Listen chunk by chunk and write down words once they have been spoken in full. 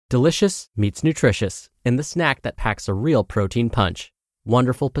Delicious meets nutritious in the snack that packs a real protein punch.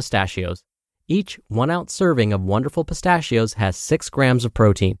 Wonderful Pistachios. Each 1-ounce serving of Wonderful Pistachios has 6 grams of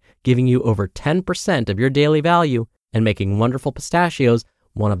protein, giving you over 10% of your daily value and making Wonderful Pistachios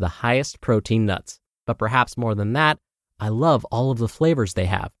one of the highest protein nuts. But perhaps more than that, I love all of the flavors they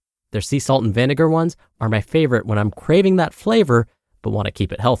have. Their sea salt and vinegar ones are my favorite when I'm craving that flavor but want to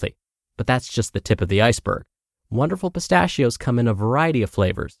keep it healthy. But that's just the tip of the iceberg. Wonderful Pistachios come in a variety of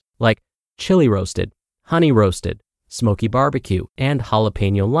flavors, like chili roasted, honey roasted, smoky barbecue, and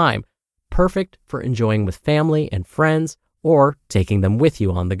jalapeno lime, perfect for enjoying with family and friends or taking them with you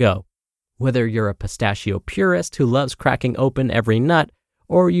on the go. Whether you're a pistachio purist who loves cracking open every nut,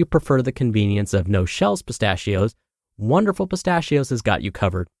 or you prefer the convenience of no-shells pistachios, Wonderful Pistachios has got you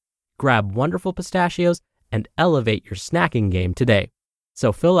covered. Grab Wonderful Pistachios and elevate your snacking game today.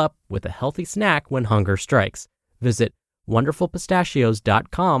 So fill up with a healthy snack when hunger strikes. Visit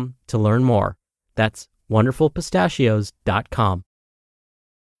wonderfulpistachios.com to learn more. That's wonderfulpistachios.com.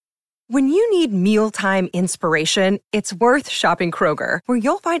 When you need mealtime inspiration, it's worth shopping Kroger, where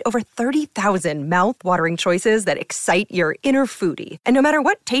you'll find over 30,000 mouth-watering choices that excite your inner foodie. And no matter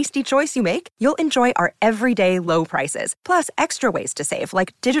what tasty choice you make, you'll enjoy our everyday low prices, plus extra ways to save,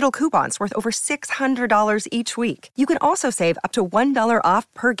 like digital coupons worth over $600 each week. You can also save up to $1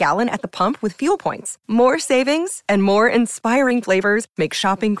 off per gallon at the pump with fuel points. More savings and more inspiring flavors make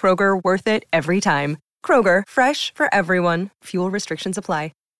shopping Kroger worth it every time. Kroger, fresh for everyone. Fuel restrictions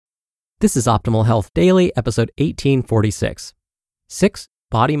apply. This is Optimal Health Daily, episode 1846. 6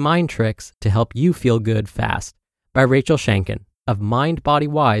 Body-Mind Tricks to Help You Feel Good Fast by Rachel Shanken of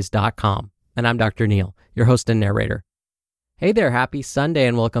MindBodyWise.com. And I'm Dr. Neil, your host and narrator. Hey there, happy Sunday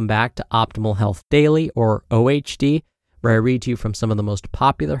and welcome back to Optimal Health Daily, or OHD, where I read to you from some of the most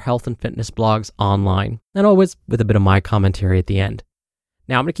popular health and fitness blogs online, and always with a bit of my commentary at the end.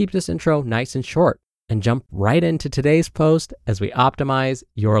 Now I'm going to keep this intro nice and short and jump right into today's post as we optimize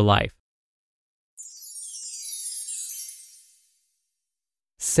your life.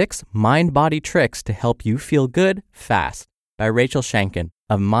 6 Mind-Body Tricks to Help You Feel Good Fast by Rachel Shanken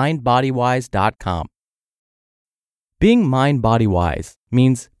of MindBodyWise.com. Being mind-body-wise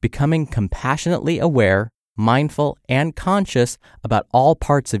means becoming compassionately aware, mindful, and conscious about all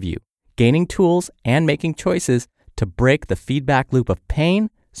parts of you, gaining tools and making choices to break the feedback loop of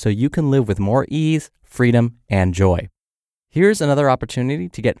pain so you can live with more ease, freedom, and joy. Here's another opportunity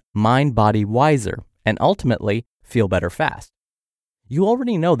to get mind-body wiser and ultimately feel better fast. You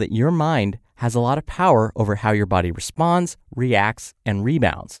already know that your mind has a lot of power over how your body responds, reacts, and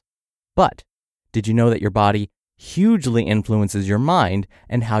rebounds. But did you know that your body hugely influences your mind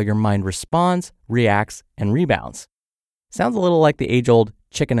and how your mind responds, reacts, and rebounds? Sounds a little like the age-old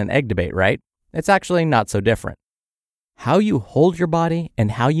chicken and egg debate, right? It's actually not so different. How you hold your body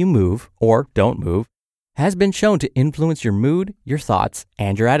and how you move, or don't move, has been shown to influence your mood, your thoughts,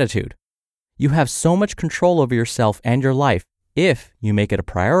 and your attitude. You have so much control over yourself and your life if you make it a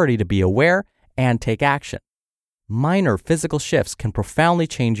priority to be aware and take action. Minor physical shifts can profoundly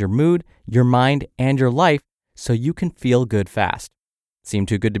change your mood, your mind, and your life so you can feel good fast. Seem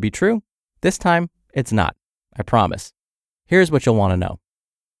too good to be true? This time, it's not. I promise. Here's what you'll want to know.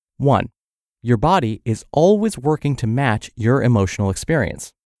 1. Your body is always working to match your emotional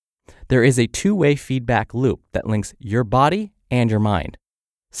experience. There is a two-way feedback loop that links your body and your mind.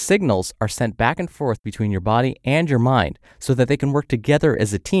 Signals are sent back and forth between your body and your mind so that they can work together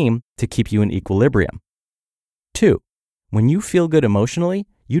as a team to keep you in equilibrium. 2. When you feel good emotionally,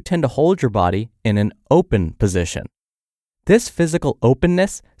 you tend to hold your body in an open position. This physical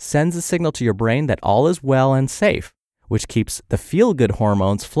openness sends a signal to your brain that all is well and safe, which keeps the feel-good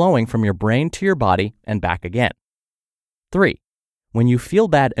hormones flowing from your brain to your body and back again. 3. When you feel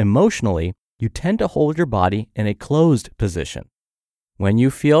bad emotionally, you tend to hold your body in a closed position. When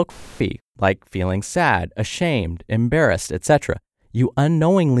you feel crappy, like feeling sad, ashamed, embarrassed, etc., you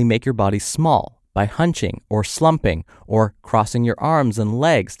unknowingly make your body small by hunching or slumping or crossing your arms and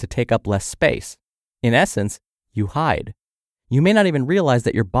legs to take up less space. In essence, you hide. You may not even realize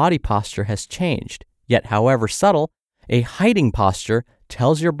that your body posture has changed, yet however subtle, a hiding posture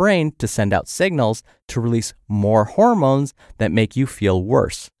tells your brain to send out signals to release more hormones that make you feel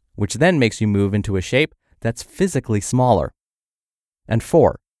worse, which then makes you move into a shape that's physically smaller. And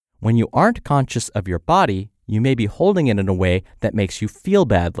 4, when you aren't conscious of your body, you may be holding it in a way that makes you feel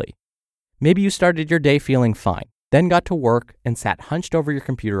badly. Maybe you started your day feeling fine, then got to work and sat hunched over your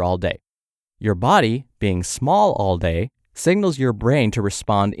computer all day. Your body, being small all day, signals your brain to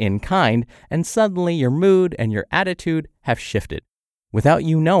respond in kind, and suddenly your mood and your attitude have shifted. Without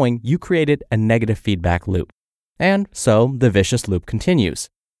you knowing, you created a negative feedback loop. And so the vicious loop continues.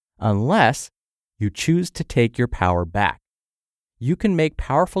 unless you choose to take your power back. You can make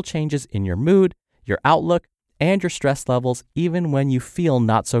powerful changes in your mood, your outlook, and your stress levels even when you feel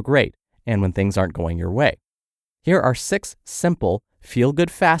not so great and when things aren't going your way. Here are 6 simple, feel-good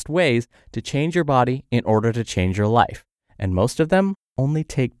fast ways to change your body in order to change your life, and most of them only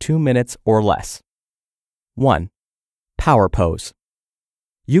take 2 minutes or less. 1. Power pose.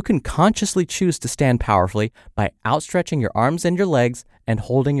 You can consciously choose to stand powerfully by outstretching your arms and your legs and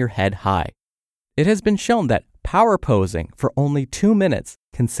holding your head high. It has been shown that power posing for only 2 minutes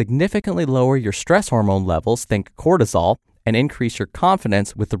can significantly lower your stress hormone levels, think cortisol, and increase your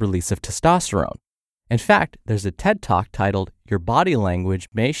confidence with the release of testosterone. In fact, there's a TED Talk titled Your Body Language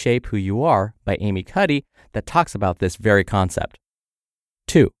May Shape Who You Are by Amy Cuddy that talks about this very concept.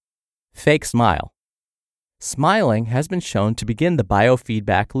 2. Fake smile. Smiling has been shown to begin the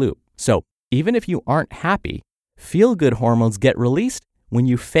biofeedback loop. So even if you aren't happy, feel-good hormones get released when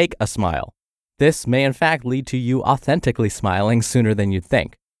you fake a smile. This may in fact lead to you authentically smiling sooner than you'd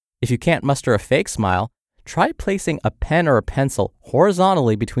think. If you can't muster a fake smile, try placing a pen or a pencil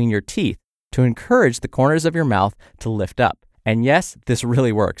horizontally between your teeth to encourage the corners of your mouth to lift up. And yes, this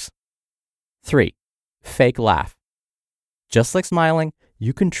really works. 3. Fake laugh. Just like smiling,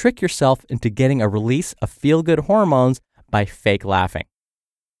 you can trick yourself into getting a release of feel-good hormones by fake laughing.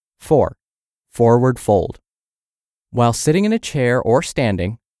 4. Forward fold. While sitting in a chair or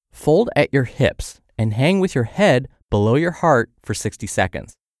standing, fold at your hips and hang with your head below your heart for 60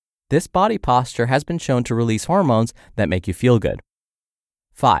 seconds. This body posture has been shown to release hormones that make you feel good.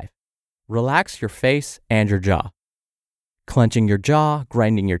 5. Relax your face and your jaw. Clenching your jaw,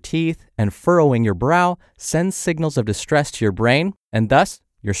 grinding your teeth, and furrowing your brow sends signals of distress to your brain, and thus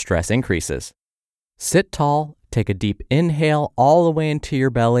your stress increases. Sit tall, take a deep inhale all the way into your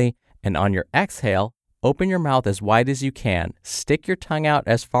belly, and on your exhale, open your mouth as wide as you can, stick your tongue out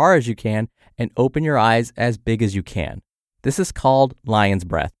as far as you can, and open your eyes as big as you can. This is called lion's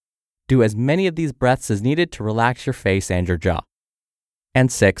breath. Do as many of these breaths as needed to relax your face and your jaw. And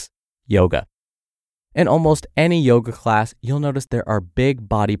 6. Yoga. In almost any yoga class, you'll notice there are big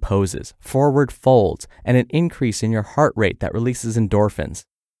body poses, forward folds, and an increase in your heart rate that releases endorphins.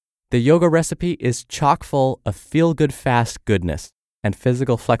 The yoga recipe is chock full of feel-good fast goodness, and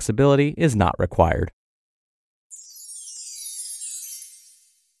physical flexibility is not required.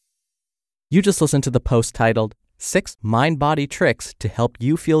 You just listened to the post titled 6 Mind-Body Tricks to Help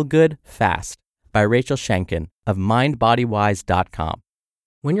You Feel Good Fast by Rachel Shanken of mindbodywise.com.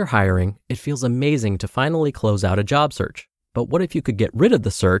 When you're hiring, it feels amazing to finally close out a job search. But what if you could get rid of the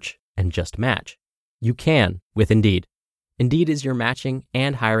search and just match? You can with Indeed. Indeed is your matching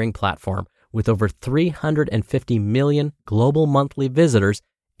and hiring platform with over 350 million global monthly visitors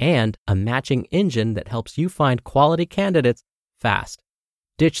and a matching engine that helps you find quality candidates fast.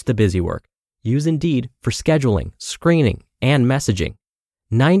 Ditch the busy work. Use Indeed for scheduling, screening, and messaging.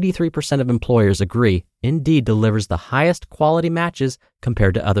 93% of employers agree Indeed delivers the highest quality matches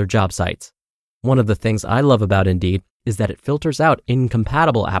compared to other job sites. One of the things I love about Indeed is that it filters out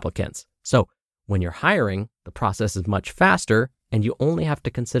incompatible applicants. So when you're hiring, the process is much faster and you only have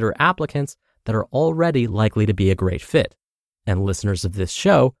to consider applicants that are already likely to be a great fit. And listeners of this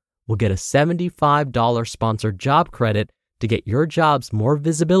show will get a $75 sponsored job credit to get your jobs more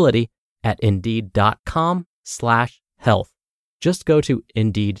visibility at Indeed.com/health. Just go to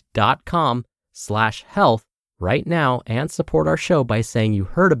Indeed.com/health right now and support our show by saying you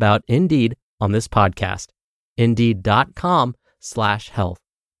heard about Indeed on this podcast. Indeed.com/health.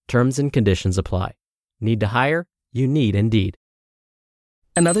 Terms and conditions apply. Need to hire? You need Indeed.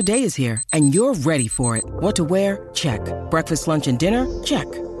 Another day is here and you're ready for it. What to wear? Check. Breakfast, lunch, and dinner?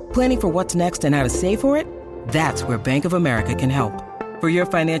 Check. Planning for what's next and how to save for it? That's where Bank of America can help. For your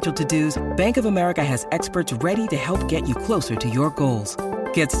financial to-dos, Bank of America has experts ready to help get you closer to your goals.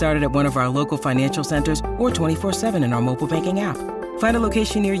 Get started at one of our local financial centers or 24/7 in our mobile banking app. Find a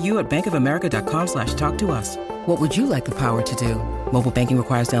location near you at bankofamerica.com/talktous. What would you like the power to do? Mobile banking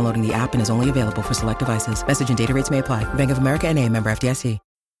requires downloading the app and is only available for select devices. Message and data rates may apply. Bank of America N.A., member FDIC.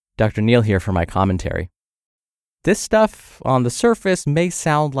 Dr. Neil here for my commentary. This stuff on the surface may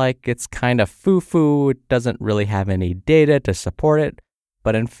sound like it's kind of foo-foo. It doesn't really have any data to support it.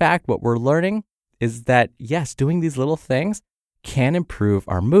 But in fact, what we're learning is that, yes, doing these little things can improve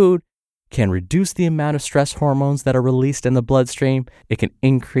our mood, can reduce the amount of stress hormones that are released in the bloodstream. It can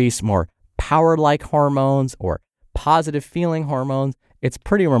increase more power-like hormones or positive feeling hormones. It's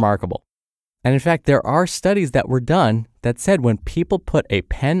pretty remarkable. And in fact, there are studies that were done that said when people put a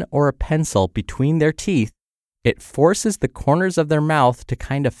pen or a pencil between their teeth, it forces the corners of their mouth to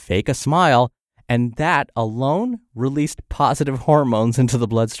kind of fake a smile, And that alone released positive hormones into the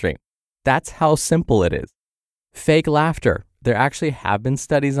bloodstream. That's how simple it is. Fake laughter. There actually have been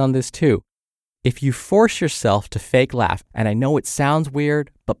studies on this too. If you force yourself to fake laugh, and I know it sounds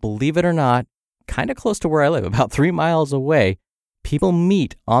weird, but believe it or not, kind of close to where I live, about 3 miles away, people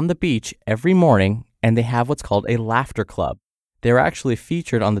meet on the beach every morning and they have what's called a laughter club. They're actually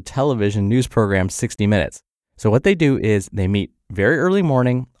featured on the television news program 60 Minutes. So what they do is they meet very early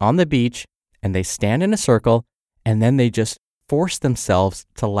morning on the beach and they stand in a circle and then they just force themselves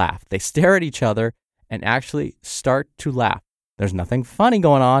to laugh. They stare at each other and actually start to laugh. There's nothing funny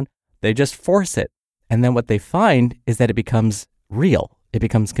going on. They just force it. And then what they find is that it becomes real. It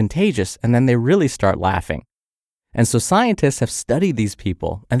becomes contagious. And then they really start laughing. And so scientists have studied these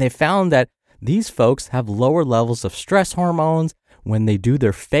people and they found that these folks have lower levels of stress hormones. When they do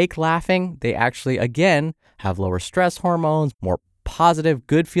their fake laughing, they actually, again, have lower stress hormones, more positive,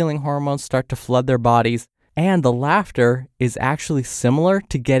 good feeling hormones start to flood their bodies. And the laughter is actually similar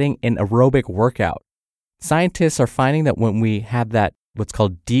to getting an aerobic workout. Scientists are finding that when we have that what's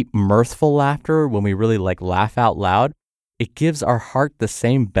called deep, mirthful laughter, when we really laugh out loud, it gives our heart the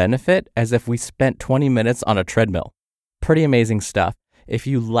same benefit as if we spent 20 minutes on a treadmill. Pretty amazing stuff. If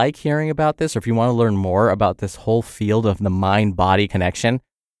you like hearing about this, or if you want to learn more about this whole field of the mind-body connection,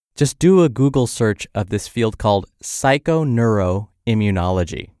 just do a Google search of this field called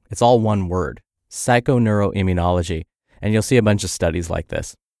psychoneuroimmunology. It's all one word, psychoneuroimmunology, and you'll see a bunch of studies like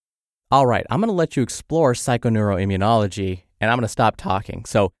this. All right, I'm going to let you explore psychoneuroimmunology, and I'm going to stop talking.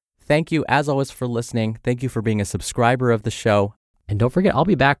 So thank you, as always, for listening. Thank you for being a subscriber of the show. And don't forget, I'll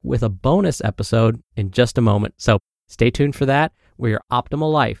be back with a bonus episode in just a moment. So stay tuned for that, where your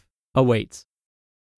optimal life awaits.